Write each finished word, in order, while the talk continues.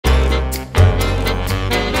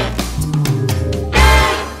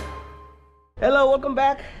welcome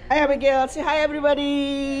back. Hi, Abigail. Say hi,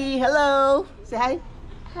 everybody. Hello. Say hi.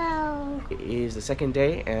 Hello. It is the second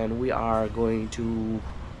day, and we are going to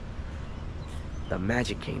the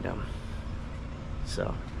Magic Kingdom.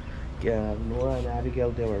 So, yeah, Nora and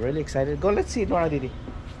Abigail, they were really excited. Go, let's see Nora Didi.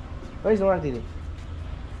 Where's Nora Didi?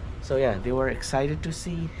 So yeah, they were excited to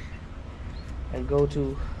see and go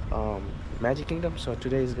to Magic Kingdom. So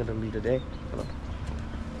today is gonna be the day.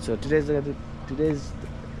 So today's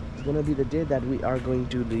gonna be the day that we are going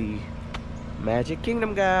to the Magic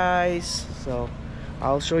Kingdom, guys. So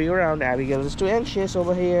I'll show you around. Abigail is too anxious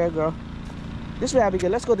over here, girl. This way,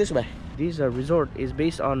 Abigail. Let's go this way. This resort is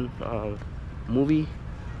based on movies.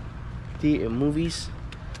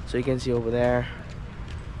 So you can see over there,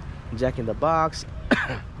 Jack in the Box.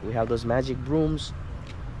 We have those magic brooms,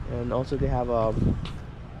 and also they have I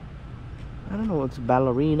don't know, it's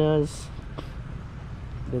ballerinas.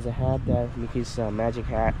 There's a hat there, Mickey's magic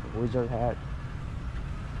hat, wizard hat,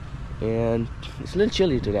 and it's a little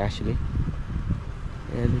chilly today actually.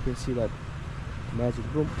 And you can see that magic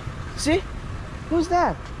broom. See, who's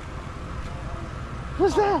that?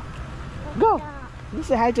 Who's that? Go. Let's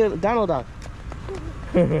say hi to Donald Duck.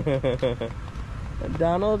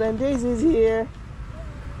 Donald and Daisy's here.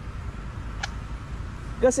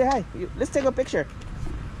 Go say hi. Let's take a picture.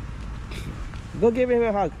 Go give him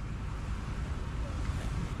a hug.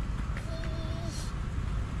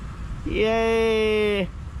 Yay!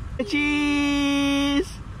 Cheese!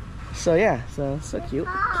 So yeah, so cute. A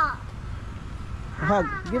hug.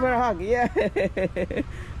 Give her a hug. Yeah.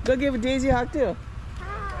 Go give Daisy a hug too.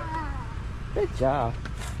 Good job.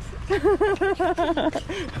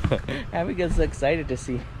 Abigail's so excited to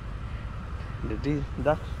see the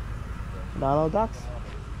ducks, Donald ducks.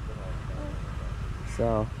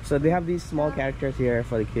 So they have these small characters here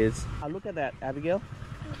for the kids. Look at that, Abigail.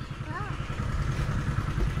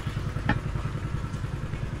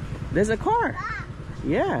 There's a car.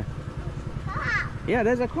 Yeah. Yeah,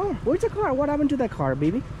 there's a car. Where's the car? What happened to that car,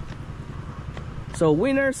 baby? So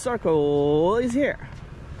Winner's Circle is here.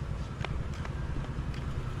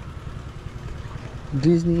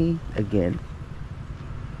 Disney again.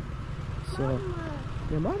 So,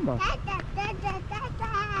 yeah, Mama.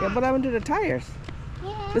 Yeah, but I went to the tires.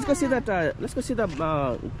 Yeah. Let's go see that. Let's go see the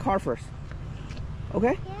car first.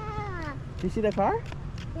 Okay? Yeah. Do you see the car?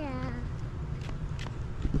 Yeah.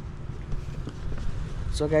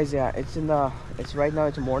 So guys, yeah, it's right now.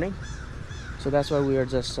 It's morning, so that's why we are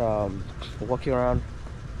just walking around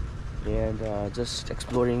and just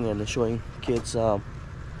exploring and showing kids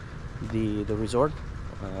the resort.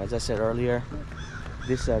 As I said earlier,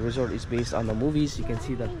 this resort is based on the movies. You can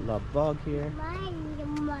see the love bug here.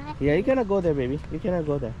 Yeah, you cannot go there, baby. You cannot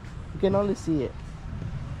go there. You can only see it.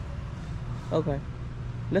 Okay,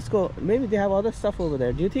 let's go. Maybe they have other stuff over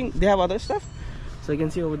there. Do you think they have other stuff? So you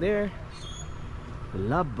can see over there,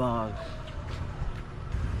 love bug.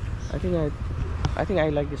 I think I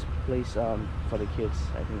like this place for the kids.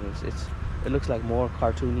 I think it looks like more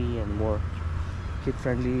cartoony and more kid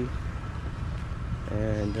friendly.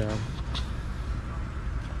 And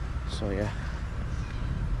so yeah,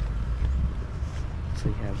 so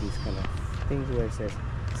you have these kind of things where it says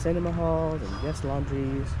cinema halls and guest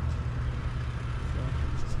laundries.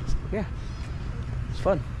 So, yeah, it's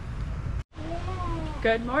fun.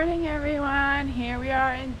 Good morning, everyone. Here we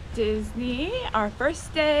are in Disney, our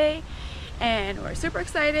first day, and we're super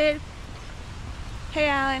excited. Hey,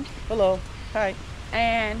 Alan. Hello. Hi.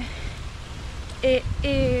 And it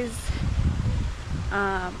is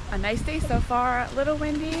a nice day so far. A little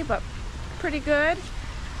windy, but pretty good.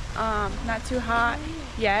 Not too hot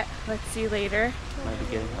yet. Let's see later. Might be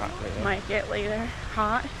getting hot later. Might get later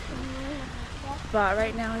hot. But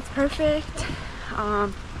right now it's perfect.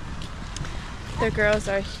 The girls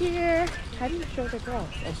are here. How do you show the girls?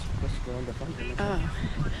 Let's go on the phone. Oh.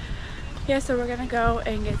 Yeah, so we're gonna go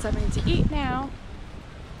and get something to eat now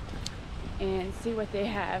and see what they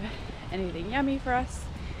have. Anything yummy for us.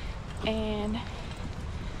 And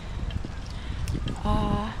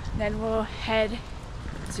then we'll head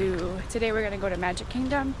to, today we're gonna go to Magic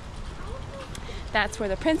Kingdom. That's where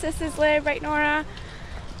the princesses live, right, Nora?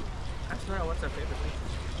 Ask Nora what's her favorite thing.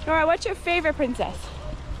 Nora, what's your favorite princess?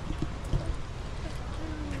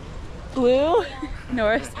 Blue?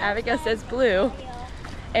 Nora, Abigail says blue.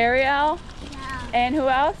 Ariel? Yeah. And who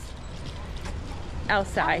else?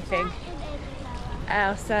 Elsa, I think.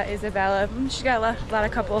 Elsa, Isabella. She got a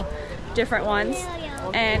couple different ones.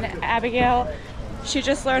 And Abigail, she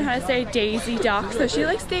just learned how to say Daisy Duck. So she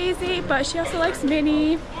likes Daisy, but she also likes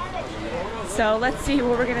Minnie. So let's see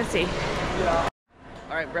what we're gonna see.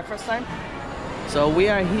 All right, breakfast time. So we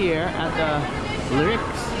are here at the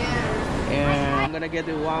Lyrics, And I'm gonna get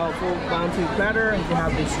the waffle bounty platter. They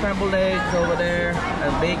have the scrambled eggs over there,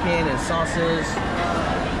 and bacon and sauces,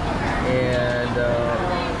 and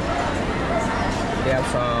they have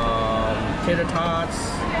some tater tots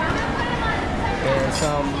and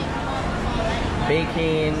some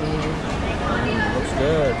bacon. Looks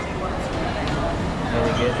good. And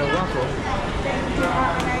we get the waffle.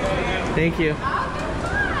 Thank you.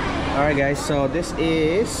 Alright guys, so this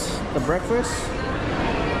is the breakfast.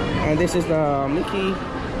 And this is the Mickey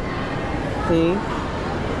thing.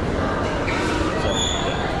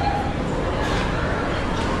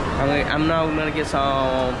 I'm now gonna get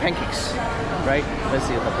some pancakes, right? Let's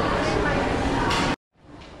see what happens.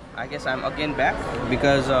 I guess I'm again back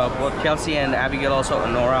because both Kelsey and Abigail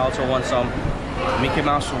and Nora also want some Mickey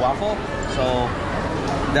Mouse waffle. So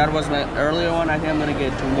that was my earlier one. I think I'm gonna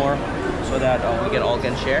get 2 more so that we all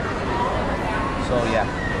can share. So yeah,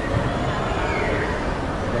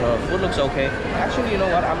 food looks okay. Actually, you know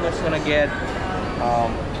what? I'm just gonna get a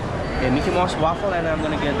Mickey Mouse waffle, and I'm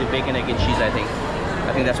gonna get the bacon, egg, and cheese. I think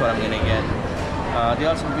that's what I'm gonna get. They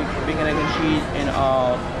also have bacon, egg, and cheese in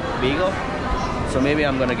a bagel, so maybe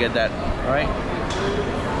I'm gonna get that. All right.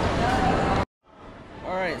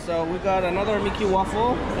 All right. So we got another Mickey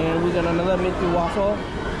waffle, and we got another Mickey waffle.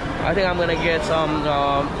 I think I'm gonna get some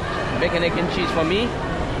bacon, egg, and cheese for me.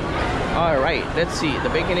 All right, let's see. The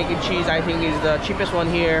bacon, egg, and cheese, I think, is the cheapest one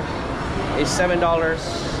here. Is $7.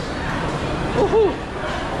 Woohoo!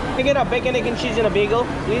 Can I get a bacon, egg, and cheese in a bagel,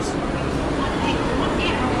 please?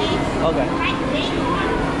 Okay.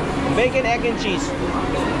 Bacon, egg, and cheese.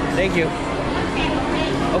 Thank you.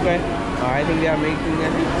 Okay. I think they are making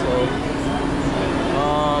it.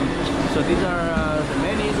 So these are the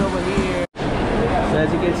menus over here. So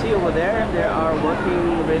as you can see over there, they are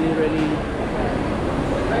working really.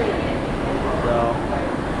 So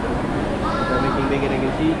they're making bacon, egg,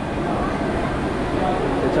 and cheese.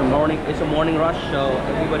 It's a morning rush, so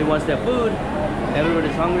everybody wants their food.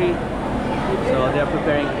 Everybody's hungry, so they're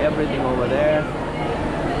preparing everything over there.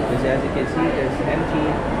 As you can see, it's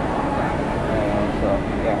empty. So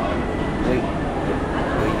yeah,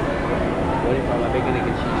 waiting for my bacon, egg,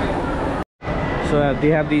 and cheese. So they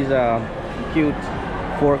have these cute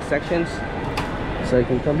fork sections, so you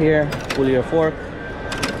can come here, pull your fork.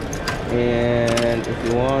 And if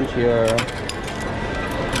you want your, I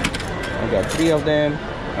got 3 of them.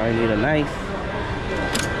 I need a knife.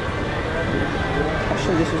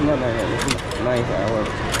 Actually, this is not a knife. This is a knife. I want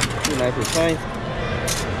 2 knives is fine.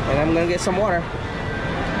 And I'm gonna get some water.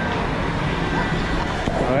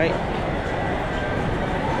 All right.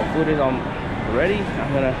 The food is ready.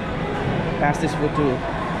 I'm gonna pass this food to the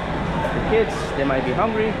kids. They might be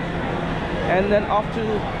hungry. And then off to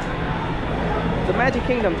the Magic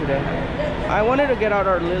Kingdom today. I wanted to get out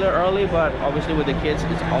a little early, but obviously with the kids, it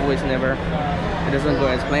doesn't go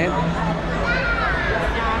as planned.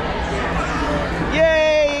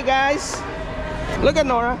 Yay, guys! Look at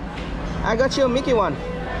Nora. I got you a Mickey one.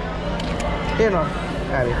 Here, Nora.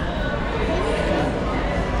 Abby.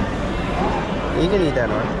 You can eat that,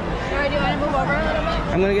 Nora. Nora, do you want to move over a little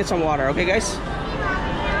bit? I'm gonna get some water, okay, guys?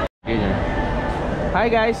 Hi,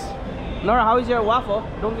 guys. Nora, how is your waffle?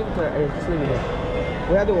 Don't give it to her. Just leave it here.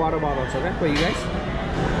 We have the water bottles, okay, for you guys.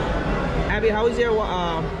 Abby, how is your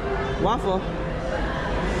waffle?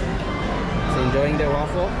 She's enjoying their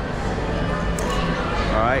waffle.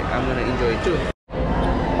 All right, I'm gonna enjoy it too.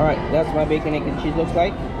 All right, that's my bacon, egg, and cheese looks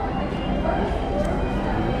like.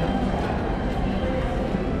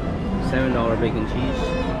 $7 bacon cheese.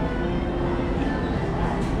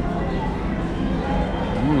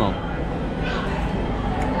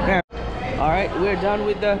 Yeah. All right, we're done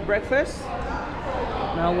with the breakfast.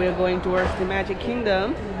 Now we're going towards the Magic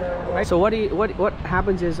Kingdom. Right. So what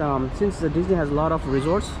happens is since Disney has a lot of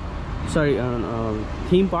resorts,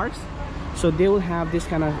 theme parks, so they will have this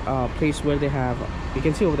kind of place where they have, you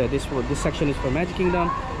can see over there, this section is for Magic Kingdom,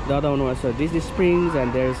 the other one was Disney Springs,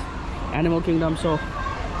 and there's Animal Kingdom. So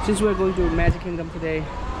since we're going to Magic Kingdom today,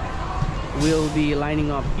 we'll be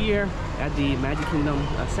lining up here at the Magic Kingdom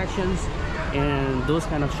sections, and those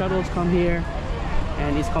kind of shuttles come here,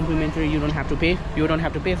 and it's complimentary. You don't have to pay. You don't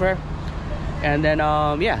have to pay for it. And then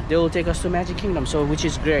yeah, they will take us to Magic Kingdom, so which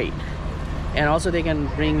is great. And also they can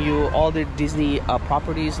bring you all the Disney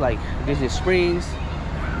properties like Disney Springs.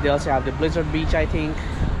 They also have the Blizzard Beach, I think,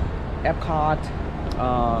 Epcot,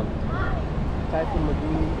 Typhoon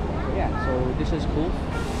Lagoon. Yeah, so this is cool.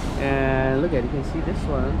 And look at, you can see this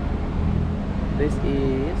one. This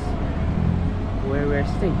is where we're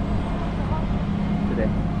staying today.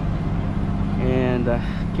 And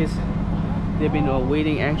kids, they've been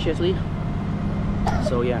waiting anxiously.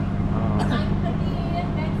 So yeah,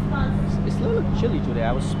 a little chilly today.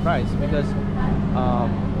 I was surprised because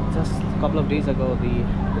just a couple of days ago the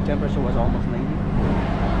temperature was almost 90.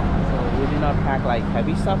 So we did not pack like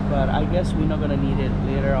heavy stuff, but I guess we're not gonna need it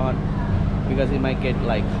later on because it might get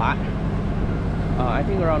like hot. I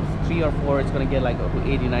think around 3 or 4 it's gonna get like up to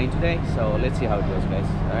 89 today, so let's see how it goes, guys.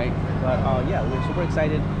 All right, but yeah, we're super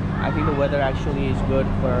excited. I think the weather actually is good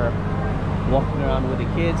for walking around with the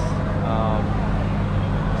kids.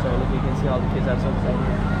 So look, you can see all the kids are so excited.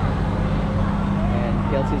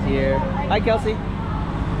 And Kelsey's here. Hi, Kelsey.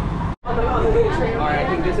 Alright, I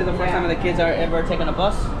think this is the first time the kids are ever taking a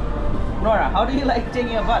bus. Nora, how do you like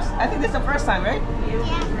taking a bus? I think this is the first time, right?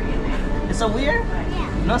 Yeah. It's so weird?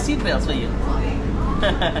 Yeah. No seat belts for you.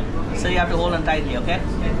 So you have to hold on tightly, okay?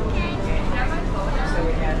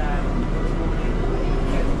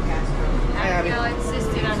 Abigail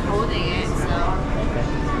insisted on holding it,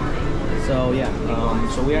 So yeah,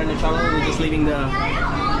 so we are in the shuttle. We're just leaving our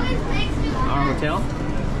hotel.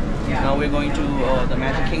 Now we're going to the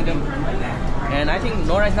Magic Kingdom. And I think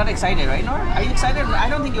Nora is not excited, right, Nora? Are you excited? I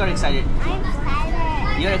don't think you're excited. I'm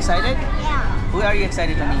excited. You're excited? Yeah. Who are you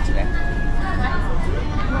excited to meet today?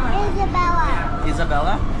 Isabella.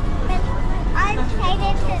 Isabella? But I'm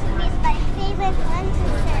excited to meet my favorite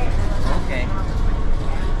princesses. Okay.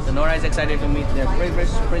 So Nora is excited to meet their favorite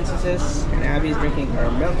princesses, and Abby is drinking her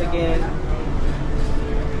milk again.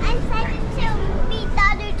 I'm excited to meet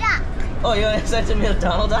Donald Duck. Oh, you're excited to meet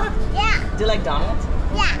Donald Duck? Yeah. Do you like Donald?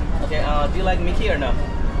 Yeah. Okay, do you like Mickey or no?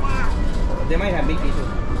 Yeah. They might have Mickey too.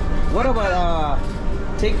 What about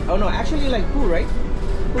oh no, actually you like Pooh, right?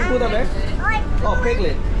 Pooh the bear? I like Pooh. Oh,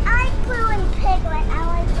 Piglet. I like Pooh and Piglet. I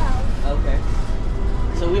like those. Okay.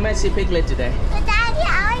 So we might see Piglet today. But Daddy,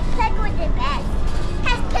 I like Piglet the best.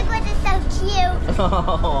 Because Piglet is so cute.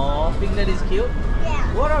 Oh, Piglet is cute.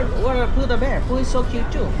 Yeah. What are Pooh the bear? Pooh is so cute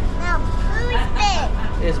too. No, Pooh is big.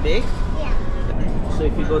 It's big. Yeah. So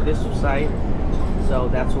if you go this side, so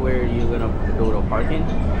that's where you're gonna go to parking.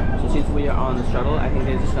 So since we are on the shuttle, I think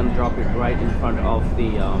they're just gonna drop it right in front of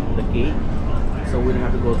the gate, so we don't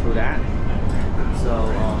have to go through that. So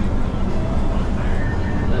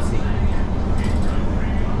let's see.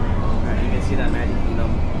 Alright, you can see that Magic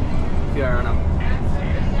Kingdom. If you're on a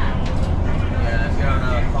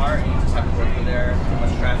car, you just have to go through there. Too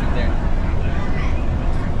much traffic there.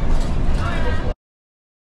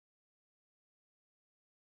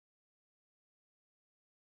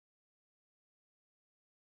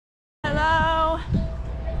 hello.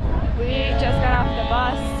 We just got off the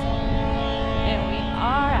bus and we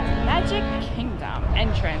are at Magic Kingdom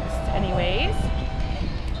entrance anyways.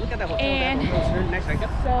 Look at that hotel. And that hotel's really nice, right?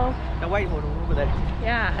 So The white hotel over there.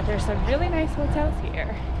 yeah, there's some really nice hotels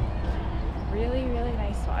here. Really, really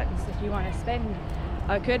nice ones. If you want to spend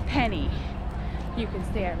a good penny, you can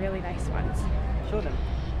stay at really nice ones. Show them.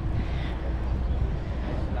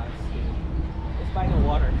 It's by the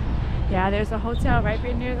water. Yeah, there's a hotel right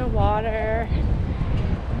near the water.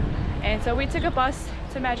 And so we took a bus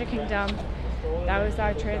to Magic Kingdom. That was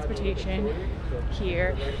our transportation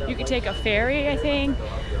here. You could take a ferry, I think,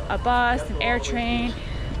 a bus, an air train.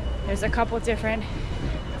 There's a couple different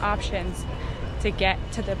options to get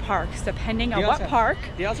to the parks, depending on what park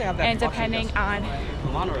They also have that and depending on,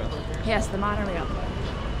 the monorail. yes, the monorail.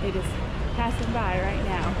 It is passing by right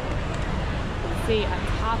now. You can see on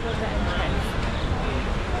top of the entrance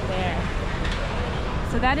there.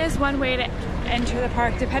 So that is one way to enter the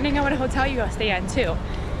park, depending on what hotel you go stay on too.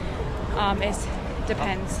 It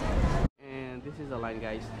depends. And this is the line,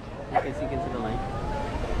 guys. You can see the line.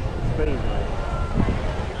 It's pretty nice.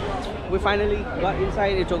 We finally got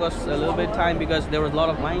inside. It took us a little bit of time because there was a lot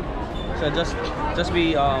of line. So just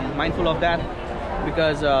be mindful of that,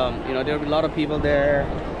 because you know, there will be a lot of people there,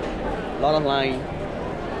 a lot of line.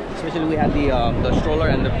 Especially we had the stroller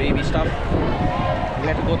and the baby stuff. We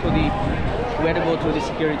had to go through the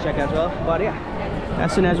security check as well. But yeah,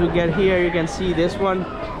 as soon as we get here, you can see this one.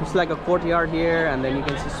 It's like a courtyard here, and then you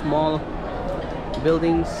can see small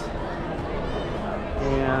buildings.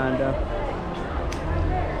 And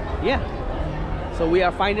yeah, so we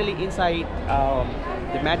are finally inside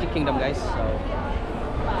the Magic Kingdom, guys. So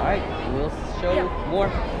all right, we'll show you more.